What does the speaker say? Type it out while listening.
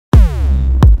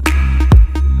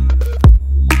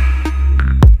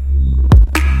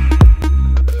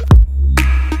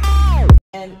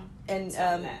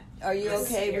Are you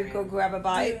okay? We go grab a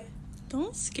bite?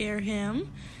 Don't scare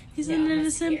him. He's an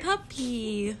innocent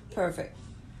puppy. Perfect.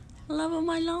 Love of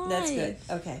my life. That's good.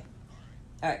 Okay.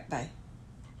 All right, bye.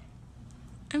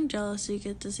 I'm jealous you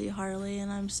get to see Harley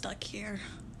and I'm stuck here.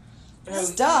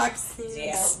 Stuck?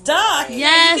 Yeah. Stuck?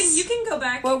 Yes. You can go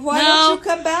back. Well, why don't you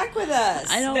come back with us?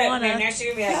 I don't want to. Next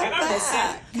you're going to be like, Come I don't miss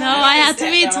back. it. No, I have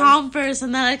to meet Tom first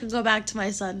and then I can go back to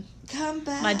my son. Come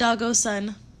back. My doggo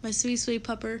son. My sweet, sweet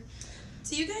pupper.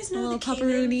 Do you guys A know little the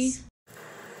pupperoony. Caymans?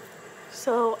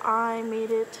 So I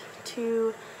made it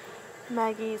to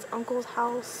Maggie's uncle's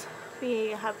house. We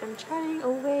have been chatting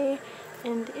away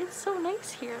and it's so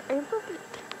nice here. I love it.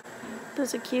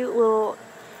 There's a cute little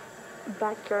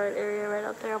backyard area right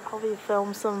out there. I'll probably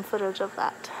film some footage of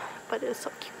that, but it's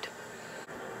so cute.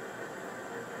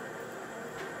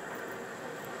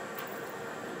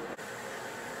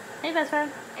 Hey best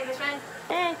friend. Hey, best friend.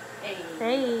 Hey. Hey.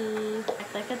 Hey.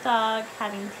 It's like a dog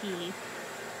having tea.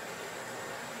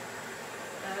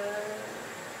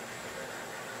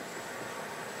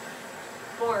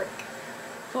 Fork.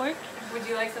 Fork? Would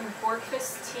you like some fork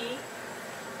fist tea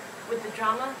with the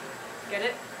drama? Get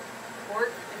it?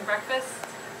 Fork and breakfast?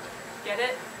 Get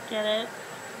it? Get it?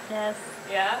 Yes.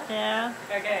 Yeah? Yeah.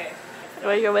 Okay. You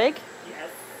want your wig?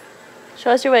 Yes. Show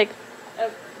us your wig.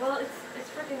 Well, it's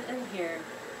freaking in here.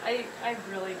 I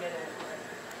really get it.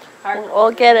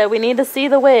 We'll get it. We need to see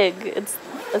the wig.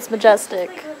 It's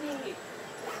majestic.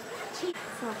 It's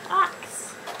a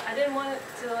box. I didn't want it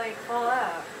to like fall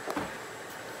out.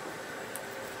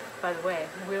 By the way,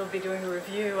 we'll be doing a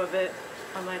review of it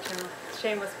on my channel.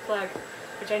 Shameless plug,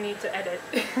 which I need to edit.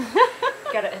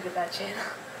 Gotta edit that channel.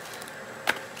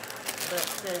 But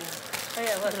oh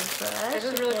yeah, look. This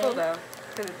is really cool though,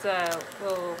 because it's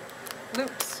little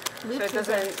loops, so it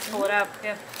doesn't pull it out.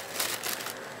 Yeah.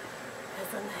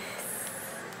 That's so nice.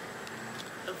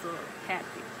 I'm so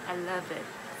happy. I love it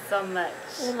so much.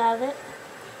 You love it?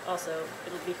 Also,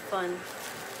 it'll be fun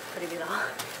putting it on.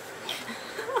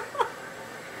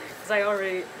 Because I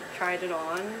already tried it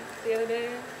on the other day,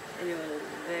 and it was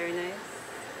very nice.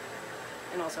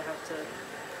 And also have to,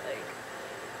 like,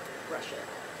 brush it.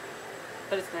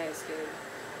 But it's nice, dude.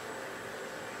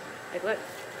 Like, look.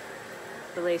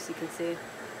 The lace you can see.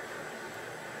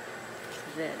 It's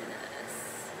very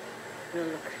nice. It'll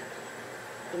look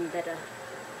even better.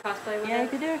 Cosplay with it? Yeah, you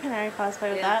could do a canary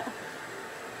cosplay with that. You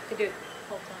could do it the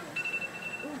whole time.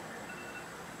 Ooh.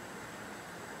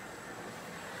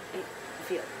 Hey,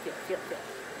 feel.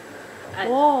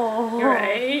 Whoa. You're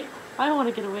right. I want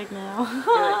to get a wig now.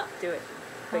 Do it.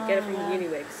 But get it from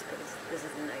Uniwigs, because this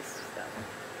is nice stuff.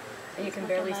 And you can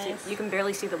barely see. You can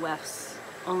barely see the wefts.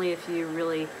 Only if you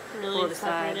really pull it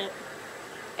aside. It.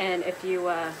 And if you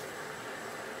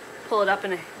pull it up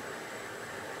in a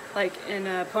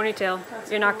ponytail,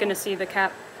 you're not gonna see the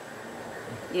cap.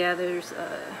 Yeah, there's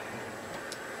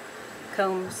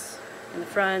combs in the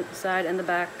front, side, and the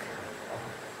back.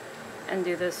 And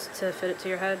do this to fit it to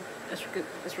your head. It's good.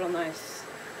 It's real nice.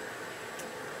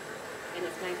 And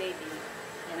it's my baby.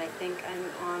 And I think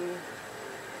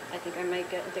I might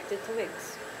get addicted to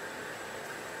wigs.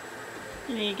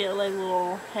 You need to get like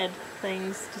little head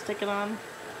things to stick it on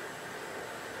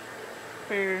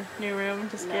for your new room.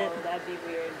 Just No, that'd be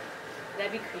weird.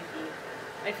 That'd be creepy.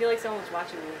 I feel like someone's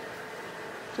watching me.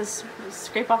 just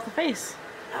scrape off the face.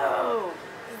 Oh,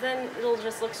 then it'll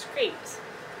just look scraped.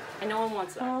 And no one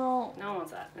wants that. Oh. No one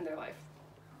wants that in their life.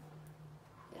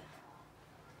 Yeah.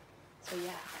 So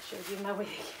yeah, I showed you my wig.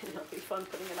 It'll be fun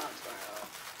putting it on tomorrow.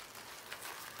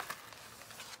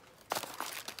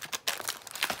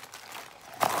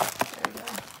 There we go.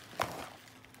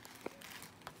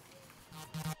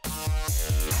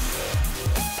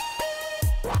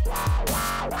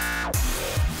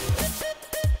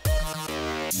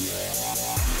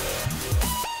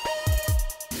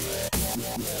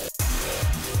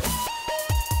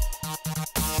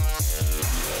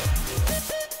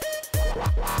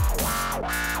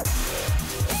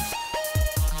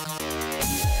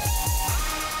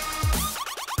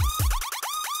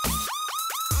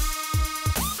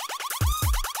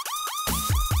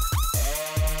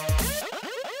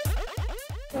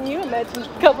 Can you imagine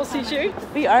couples t-shirt?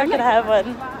 We are gonna have one.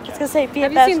 It's gonna say Have you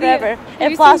BFFs seen forever.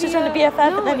 It fosters into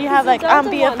BFF, and then you have like I'm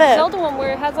BFF. Zelda one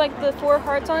where it has like the 4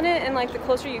 hearts on it, and like the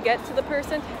closer you get to the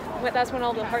person, that's when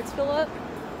all the hearts fill up.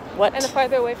 What? And the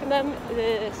farther away from them,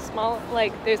 the small,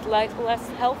 like there's less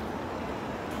health.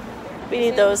 We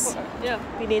need those. Yeah.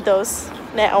 We need those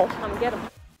now. Come get them.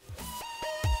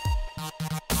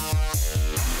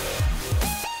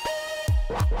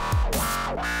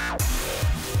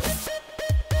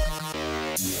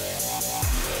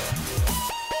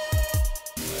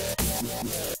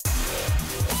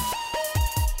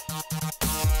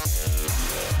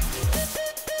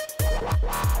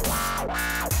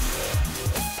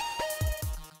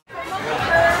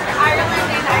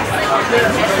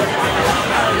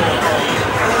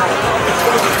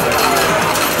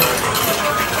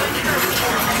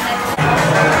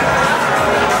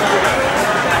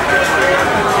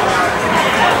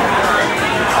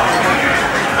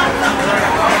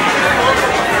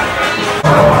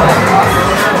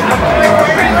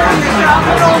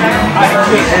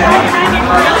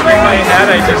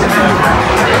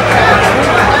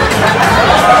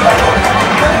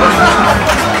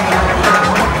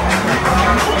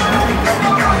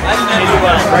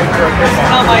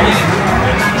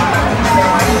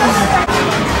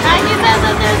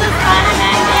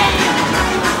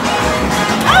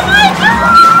 Oh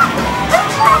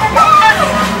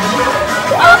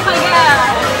my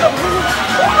god!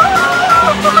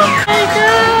 My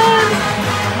god!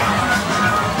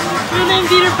 My name's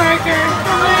Peter Parker.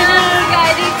 Oh my god.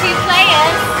 Guys, did you play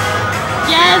us?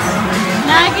 Yes!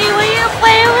 Maggie, will you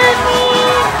play with me?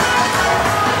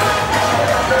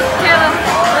 Caleb,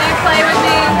 will you play with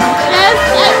me? Yes,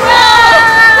 I will!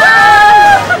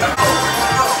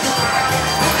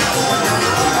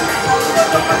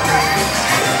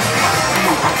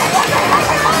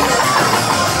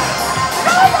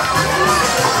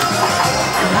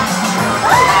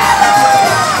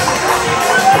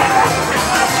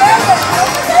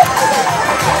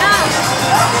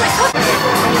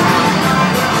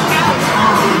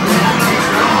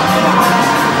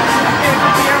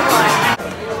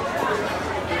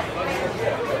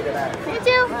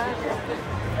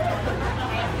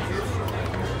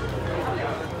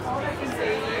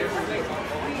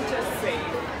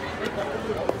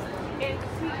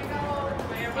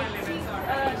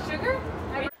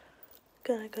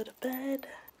 Gonna go to bed.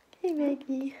 Hey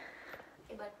Maggie.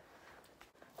 Hey bud.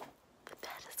 The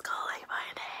bed is calling my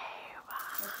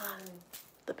name.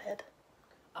 The bed.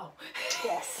 Oh.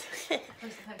 Yes.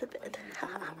 The bed.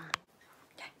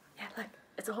 Yeah, look.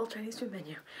 It's a whole Chinese food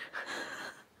menu.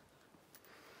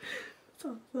 It's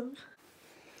awesome.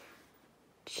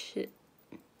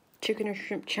 Chicken or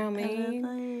shrimp chow mein.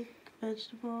 Like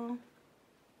vegetable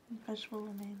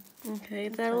lemonade. Okay,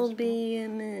 that'll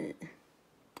be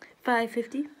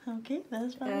 $5.50. Okay,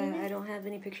 that's fine. I don't have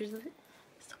any pictures of it.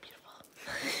 So beautiful.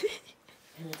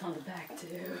 And it's on the back too.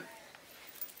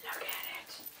 Look at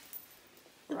it.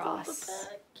 It's Ross. on the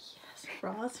back. Yes.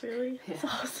 Ross, really? Yeah. It's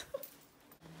awesome.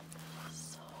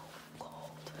 So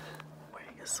cold.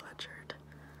 Wearing a sweatshirt.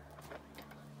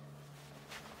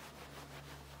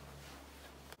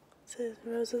 It says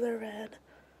roses are red,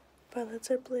 violets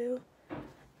are blue.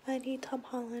 I need Tom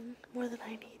Holland more than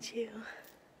I need you.